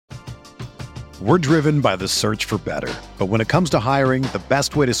We're driven by the search for better. But when it comes to hiring, the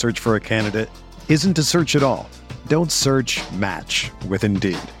best way to search for a candidate isn't to search at all. Don't search, match with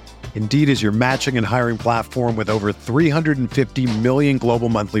Indeed. Indeed is your matching and hiring platform with over 350 million global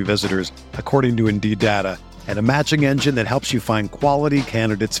monthly visitors, according to Indeed data, and a matching engine that helps you find quality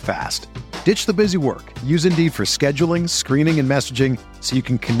candidates fast. Ditch the busy work. Use Indeed for scheduling, screening, and messaging so you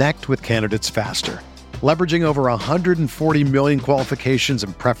can connect with candidates faster. Leveraging over 140 million qualifications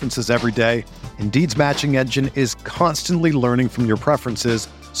and preferences every day, Indeed's matching engine is constantly learning from your preferences,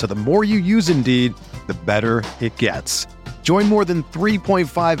 so the more you use Indeed, the better it gets. Join more than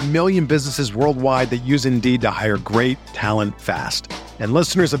 3.5 million businesses worldwide that use Indeed to hire great talent fast. And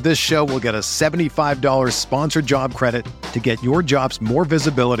listeners of this show will get a $75 sponsored job credit to get your jobs more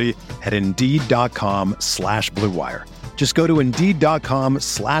visibility at Indeed.com/Blue Wire. Just go to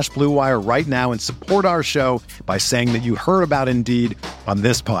Indeed.com/Blue Wire right now and support our show by saying that you heard about Indeed on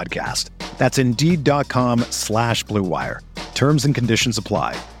this podcast. That's Indeed.com/Blue Wire. Terms and conditions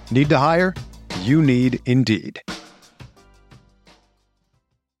apply. Need to hire? You need Indeed.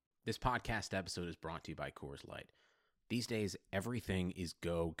 This podcast episode is brought to you by Coors Light. These days, everything is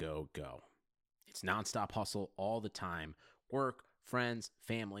go, go, go. It's nonstop hustle all the time. Work, friends,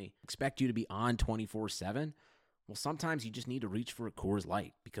 family, expect you to be on 24/7. Well, sometimes you just need to reach for a Coors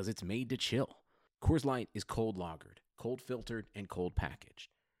Light because it's made to chill. Coors Light is cold lagered, cold filtered, and cold packaged.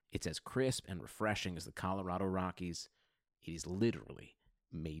 It's as crisp and refreshing as the Colorado Rockies. It is literally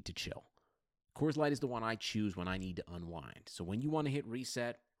made to chill. Coors Light is the one I choose when I need to unwind. So when you want to hit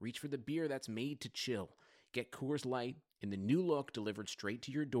reset, reach for the beer that's made to chill. Get Coors Light in the new look delivered straight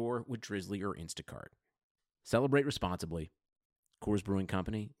to your door with Drizzly or Instacart. Celebrate responsibly. Coors Brewing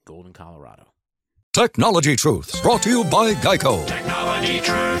Company, Golden, Colorado. Technology Truths, brought to you by Geico. Technology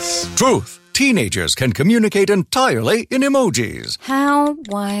Truths. Truth. Teenagers can communicate entirely in emojis. How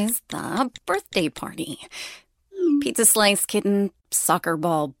was the birthday party? Pizza slice, kitten, soccer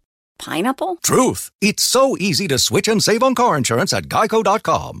ball, pineapple? Truth. It's so easy to switch and save on car insurance at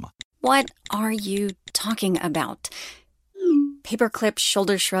Geico.com. What are you talking about? Paperclip,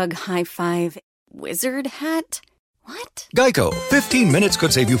 shoulder shrug, high five, wizard hat? What? Geico. 15 minutes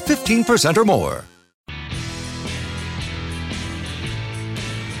could save you 15% or more.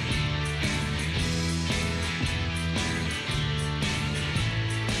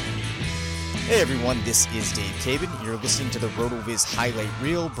 Hey everyone, this is Dave Cabin. You're listening to the RotoViz Highlight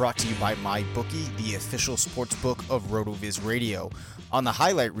Reel, brought to you by MyBookie, the official sportsbook of RotoViz Radio. On the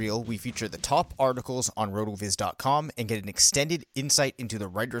Highlight Reel, we feature the top articles on RotoViz.com and get an extended insight into the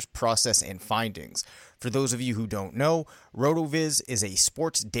writer's process and findings. For those of you who don't know, RotoViz is a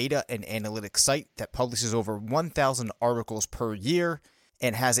sports data and analytics site that publishes over 1,000 articles per year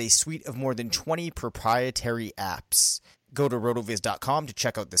and has a suite of more than 20 proprietary apps. Go to RotoViz.com to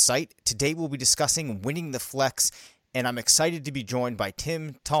check out the site. Today we'll be discussing winning the flex, and I'm excited to be joined by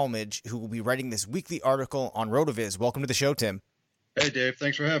Tim Talmadge, who will be writing this weekly article on RotoViz. Welcome to the show, Tim. Hey, Dave.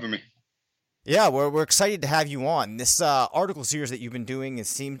 Thanks for having me. Yeah, we're excited to have you on. This article series that you've been doing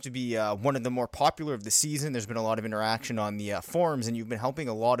seems to be one of the more popular of the season. There's been a lot of interaction on the forums, and you've been helping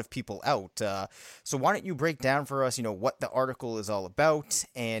a lot of people out. So why don't you break down for us, what the article is all about,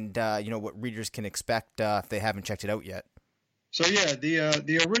 and what readers can expect if they haven't checked it out yet. So yeah,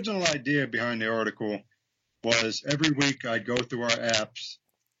 the original idea behind the article was every week I'd go through our apps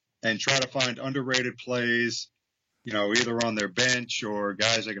and try to find underrated plays, either on their bench or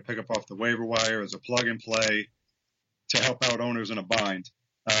guys I could pick up off the waiver wire as a plug and play to help out owners in a bind.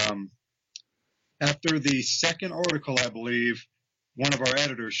 After the second article, I believe, one of our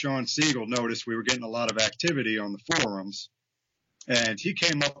editors, Sean Siegel, noticed we were getting a lot of activity on the forums, and he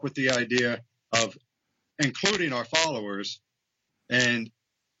came up with the idea of including our followers and,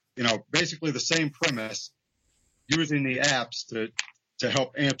 basically the same premise, using the apps to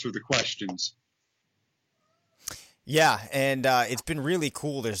help answer the questions. Yeah, and it's been really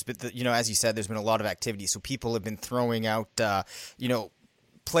cool. There's been, as you said, there's been a lot of activity. So people have been throwing out,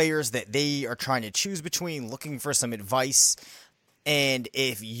 players that they are trying to choose between, looking for some advice. And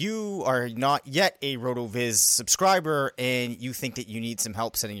if you are not yet a RotoViz subscriber and you think that you need some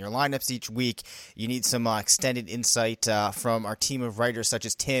help setting your lineups each week, you need some extended insight from our team of writers such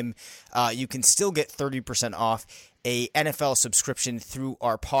as Tim, you can still get 30% off a NFL subscription through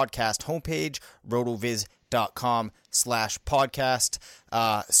our podcast homepage, rotoviz.com/podcast.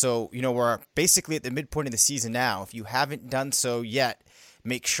 So, we're basically at the midpoint of the season now. If you haven't done so yet,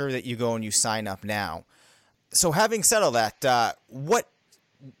 make sure that you go and you sign up now. So having said all that, what,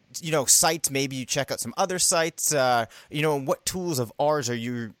 sites, maybe you check out some other sites, and what tools of ours are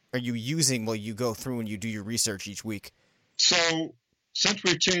you using while you go through and you do your research each week? So since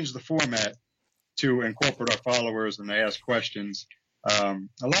we've changed the format, to incorporate our followers and they ask questions. A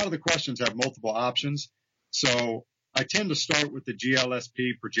lot of the questions have multiple options. So I tend to start with the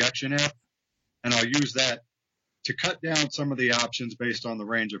GLSP projection app, and I'll use that to cut down some of the options based on the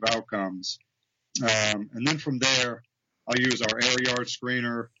range of outcomes. And then from there, I'll use our air yard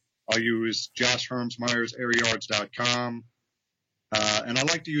screener. I'll use Josh Hermsmeyer's airyards.com. And I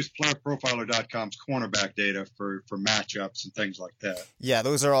like to use playerprofiler.com's cornerback data for matchups and things like that. Yeah,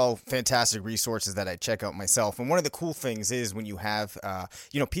 those are all fantastic resources that I check out myself. And one of the cool things is when you have,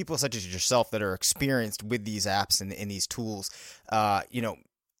 people such as yourself that are experienced with these apps and these tools,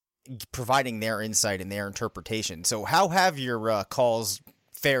 providing their insight and their interpretation. So how have your calls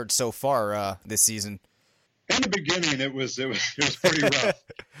fared so far this season? In the beginning, it was pretty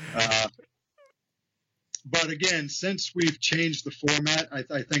rough. But again, since we've changed the format,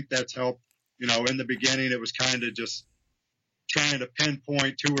 I think that's helped. In the beginning, it was kind of just trying to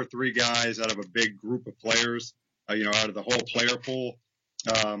pinpoint 2 or 3 guys out of a big group of players, out of the whole player pool.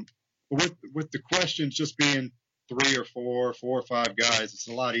 But with the questions just being 3 or 4 or 5 guys, it's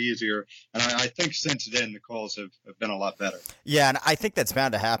a lot easier. And I think since then, the calls have been a lot better. Yeah, and I think that's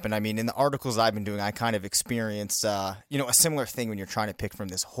bound to happen. I mean, in the articles I've been doing, I kind of experienced, a similar thing when you're trying to pick from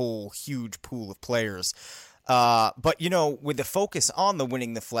this whole huge pool of players. But, with the focus on the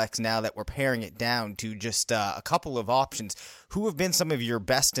winning the flex now that we're paring it down to just a couple of options, who have been some of your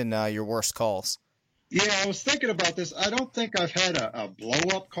best and your worst calls? Yeah, I was thinking about this. I don't think I've had a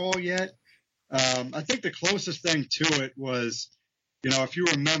blow-up call yet. I think the closest thing to it was, if you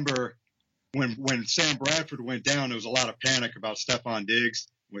remember when Sam Bradford went down, there was a lot of panic about Stephon Diggs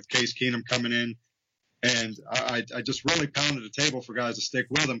with Case Keenum coming in. And I just really pounded the table for guys to stick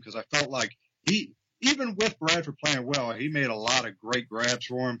with him because I felt like even with Bradford playing well, he made a lot of great grabs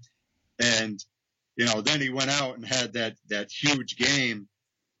for him. And, then he went out and had that huge game.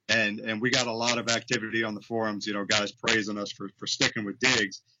 And we got a lot of activity on the forums, guys praising us for sticking with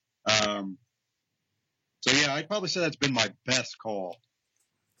Diggs. So, yeah, I'd probably say that's been my best call.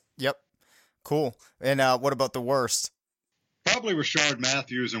 Yep. Cool. And what about the worst? Probably Rashard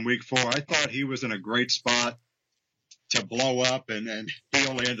Matthews in week 4. I thought he was in a great spot to blow up, and he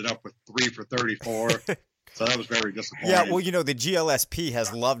only ended up with 3 for 34. So that was very disappointing. Yeah, well, the GLSP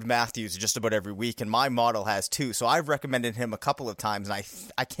has loved Matthews just about every week, and my model has too. So I've recommended him a couple of times, and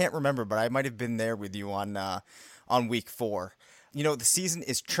I can't remember, but I might have been there with you on week 4. The season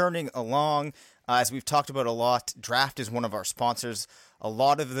is churning along. As we've talked about a lot, Draft is one of our sponsors. A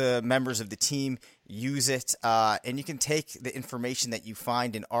lot of the members of the team use it, and you can take the information that you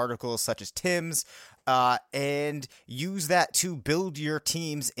find in articles such as Tim's and use that to build your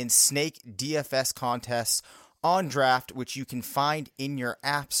teams in snake DFS contests on Draft, which you can find in your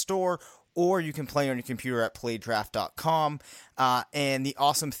app store, or you can play on your computer at playdraft.com. And the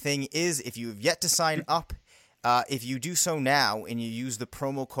awesome thing is, if you have yet to sign up, if you do so now and you use the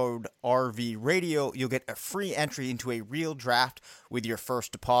promo code RVRadio, you'll get a free entry into a real draft with your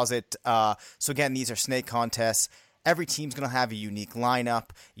first deposit. So again, these are snake contests. Every team's going to have a unique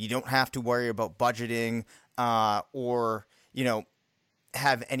lineup. You don't have to worry about budgeting or,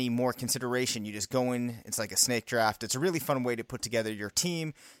 have any more consideration. You just go in. It's like a snake draft. It's a really fun way to put together your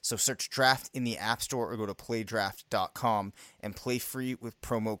team. So search Draft in the App Store or go to playdraft.com and play free with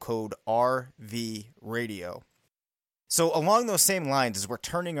promo code RVRadio. So along those same lines, as we're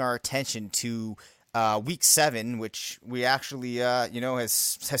turning our attention to Week 7, which we actually, has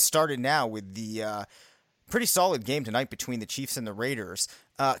started now with the pretty solid game tonight between the Chiefs and the Raiders.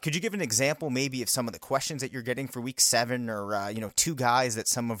 Could you give an example maybe of some of the questions that you're getting for Week 7 or, 2 guys that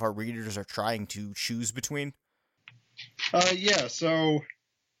some of our readers are trying to choose between? Yeah, so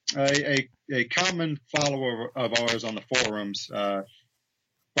a common follower of ours on the forums by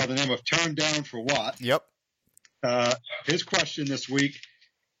the name of Turned Down for What? Yep. His question this week,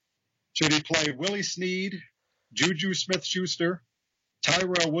 should he play Willie Snead, Juju Smith-Schuster,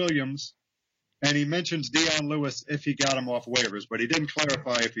 Tyrell Williams, and he mentions Dion Lewis if he got him off waivers, but he didn't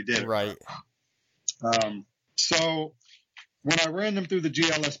clarify if he did. Right. So when I ran them through the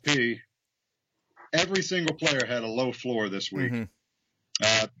GLSP, every single player had a low floor this week.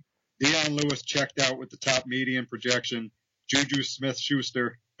 Mm-hmm. Dion Lewis checked out with the top median projection. Juju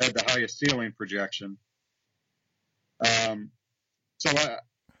Smith-Schuster had the highest ceiling projection.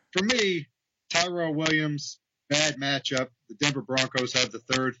 For me, Tyrell Williams, bad matchup. The Denver Broncos have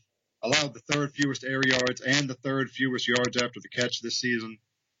allowed the third fewest air yards and the third fewest yards after the catch this season.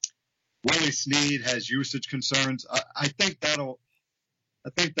 Willie Snead has usage concerns. I think that'll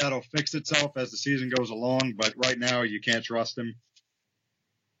fix itself as the season goes along, but right now you can't trust him.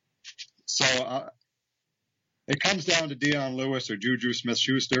 So it comes down to Dion Lewis or Juju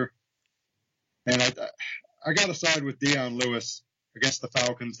Smith-Schuster. And I got to side with Dion Lewis against the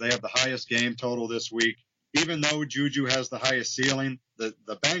Falcons. They have the highest game total this week. Even though Juju has the highest ceiling, the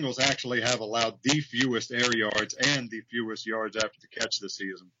Bengals actually have allowed the fewest air yards and the fewest yards after the catch this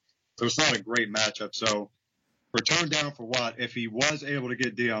season. So it's not a great matchup. So for turn down for Watt, if he was able to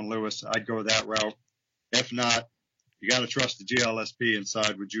get Dion Lewis, I'd go that route. If not, you got to trust the GLSP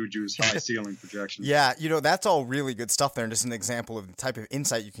inside with Juju's high ceiling projection. Yeah, that's all really good stuff there, and just an example of the type of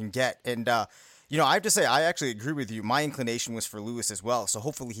insight you can get. And, I have to say, I actually agree with you. My inclination was for Lewis as well, so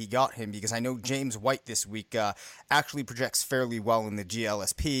hopefully he got him, because I know James White this week actually projects fairly well in the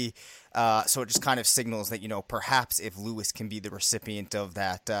GLSP, so it just kind of signals that, perhaps if Lewis can be the recipient of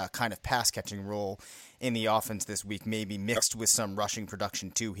that kind of pass-catching role in the offense this week, maybe mixed with some rushing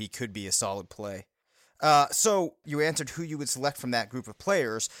production too, he could be a solid play. So you answered who you would select from that group of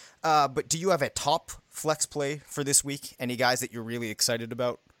players, but do you have a top flex play for this week? Any guys that you're really excited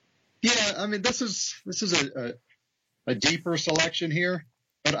about? Yeah, I mean, this is a deeper selection here,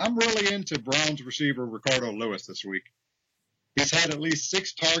 but I'm really into Browns receiver Ricardo Lewis this week. He's had at least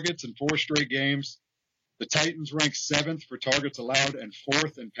 6 targets in 4 straight games. The Titans rank 7th for targets allowed and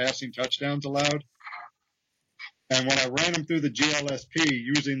 4th in passing touchdowns allowed. And when I ran him through the GLSP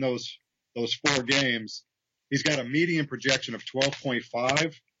using those 4 games, he's got a median projection of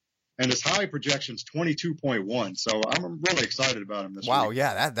 12.5. And his high projection's 22.1, so I'm really excited about him this week. Wow,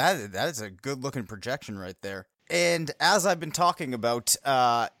 yeah, that is a good-looking projection right there. And as I've been talking about,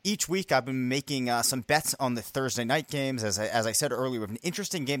 each week I've been making some bets on the Thursday night games. As I said earlier, we have an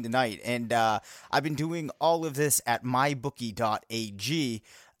interesting game tonight, and I've been doing all of this at mybookie.ag,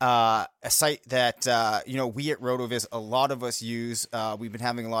 a site that, we at RotoViz, a lot of us use. We've been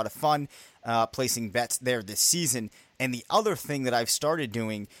having a lot of fun placing bets there this season. And the other thing that I've started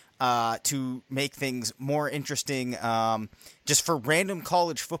doing to make things more interesting, just for random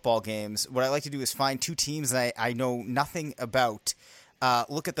college football games, what I like to do is find 2 teams that I know nothing about,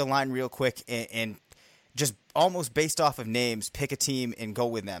 look at the line real quick, and just almost based off of names, pick a team and go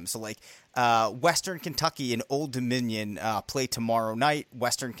with them. So like Western Kentucky and Old Dominion play tomorrow night.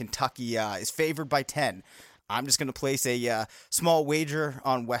 Western Kentucky is favored by 10. I'm just going to place a small wager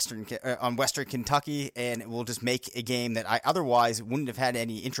on Western Kentucky, and we'll just make a game that I otherwise wouldn't have had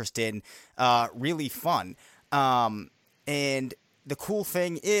any interest in really fun. And the cool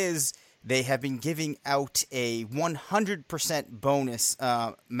thing is they have been giving out a 100% bonus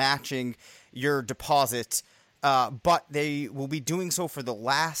matching your deposit, but they will be doing so for the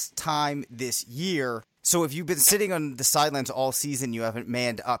last time this year. So if you've been sitting on the sidelines all season, you haven't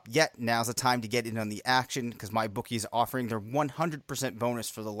manned up yet, now's the time to get in on the action, because MyBookie is offering their 100% bonus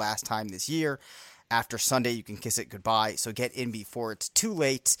for the last time this year. After Sunday, you can kiss it goodbye, so get in before it's too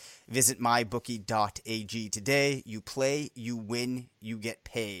late. Visit mybookie.ag today. You play, you win, you get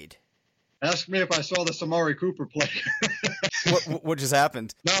paid. Ask me if I saw the Amari Cooper play. What just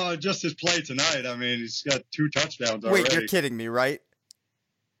happened? No, just his play tonight. I mean, he's got 2 touchdowns already. Wait, you're kidding me, right?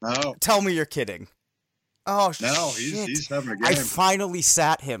 No. Tell me you're kidding. Oh, no, shit. He's having a game. I finally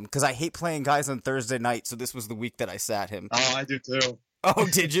sat him, because I hate playing guys on Thursday night, so this was the week that I sat him. Oh, I do too. Oh,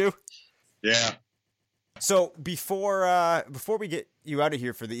 did you? Yeah. So before we get you out of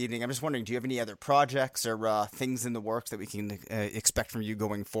here for the evening, I'm just wondering, do you have any other projects or things in the works that we can expect from you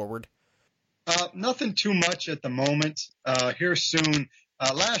going forward? Nothing too much at the moment. Here soon.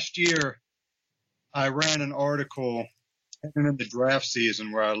 Last year, I ran an article in the draft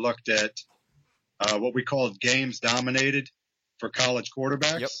season where I looked at what we called games dominated for college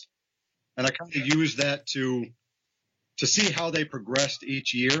quarterbacks. Yep. And I kind of used that to see how they progressed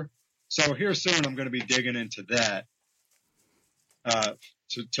each year. So here soon, I'm going to be digging into that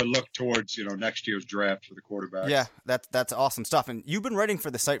to look towards, next year's draft for the quarterbacks. Yeah, that's awesome stuff. And you've been writing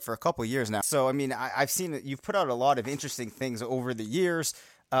for the site for a couple of years now. So, I mean, I've seen that you've put out a lot of interesting things over the years.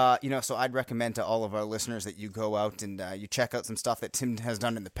 So I'd recommend to all of our listeners that you go out and you check out some stuff that Tim has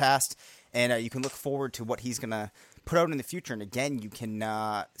done in the past, and you can look forward to what he's going to put out in the future. And again, you can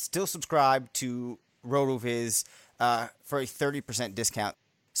still subscribe to RotoViz for a 30% discount.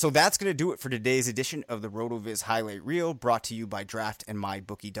 So that's going to do it for today's edition of the RotoViz Highlight Reel, brought to you by Draft and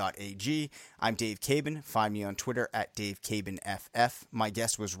MyBookie.ag. I'm Dave Cabin. Find me on Twitter at DaveCabinFF. My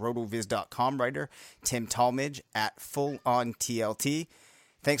guest was RotoViz.com writer Tim Talmadge at FullOnTLT.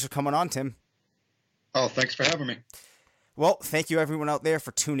 Thanks for coming on, Tim. Oh, thanks for having me. Well, thank you everyone out there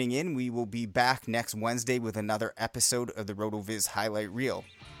for tuning in. We will be back next Wednesday with another episode of the RotoViz Highlight Reel.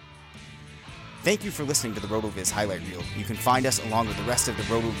 Thank you for listening to the RotoViz Highlight Reel. You can find us along with the rest of the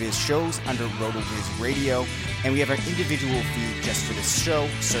RotoViz shows under RotoViz Radio, and we have our individual feed just for this show.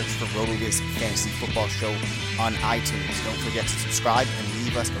 Search for RotoViz Fantasy Football Show on iTunes. Don't forget to subscribe and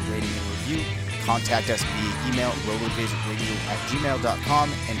leave us a rating and review. contact us via email at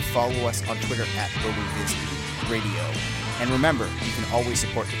rotovizradio@gmail.com and follow us on Twitter at RotoVizRadio. And remember, you can always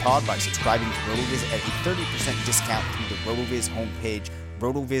support the pod by subscribing to RotoViz at a 30% discount through the RotoViz homepage,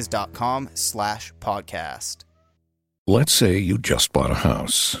 rotoviz.com/podcast. Let's say you just bought a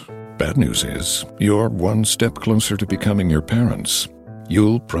house. Bad news is, you're one step closer to becoming your parents.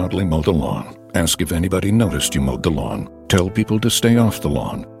 You'll proudly mow the lawn. Ask if anybody noticed you mowed the lawn. Tell people to stay off the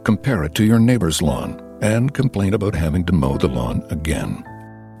lawn. Compare it to your neighbor's lawn. And complain about having to mow the lawn again.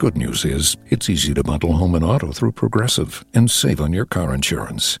 Good news is, it's easy to bundle home and auto through Progressive and save on your car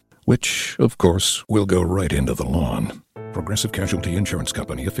insurance, which, of course, will go right into the lawn. Progressive Casualty Insurance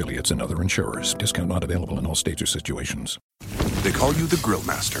Company, affiliates, and other insurers. Discount not available in all states or situations. They call you the Grill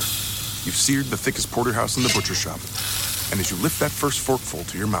Master. You've seared the thickest porterhouse in the butcher shop. And as you lift that first forkful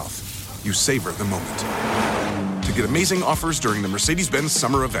to your mouth, you savor the moment. To get amazing offers during the Mercedes-Benz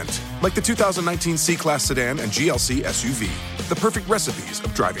summer event, like the 2019 C-Class sedan and GLC SUV, the perfect recipes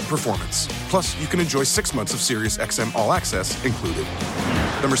of driving performance. Plus, you can enjoy 6 months of Sirius XM All Access included.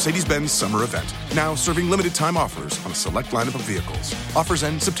 The Mercedes-Benz summer event, now serving limited time offers on a select lineup of vehicles. Offers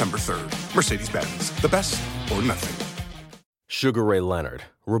end September 3rd. Mercedes-Benz, the best or nothing. Sugar Ray Leonard,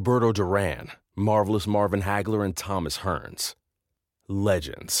 Roberto Duran, Marvelous Marvin Hagler, and Thomas Hearns.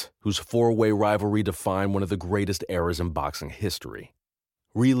 Legends, whose four-way rivalry defined one of the greatest eras in boxing history.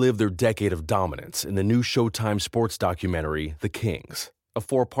 Relive their decade of dominance in the new Showtime sports documentary, The Kings, a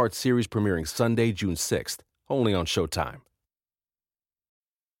 4-part series premiering Sunday, June 6th, only on Showtime.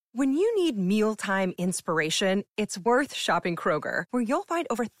 When you need mealtime inspiration, it's worth shopping Kroger, where you'll find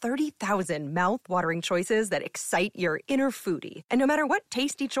over 30,000 mouth-watering choices that excite your inner foodie. And no matter what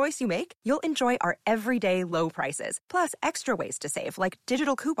tasty choice you make, you'll enjoy our everyday low prices, plus extra ways to save, like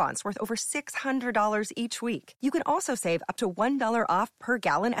digital coupons worth over $600 each week. You can also save up to $1 off per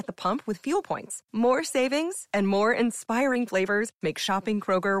gallon at the pump with fuel points. More savings and more inspiring flavors make shopping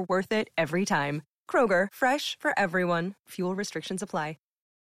Kroger worth it every time. Kroger, fresh for everyone. Fuel restrictions apply.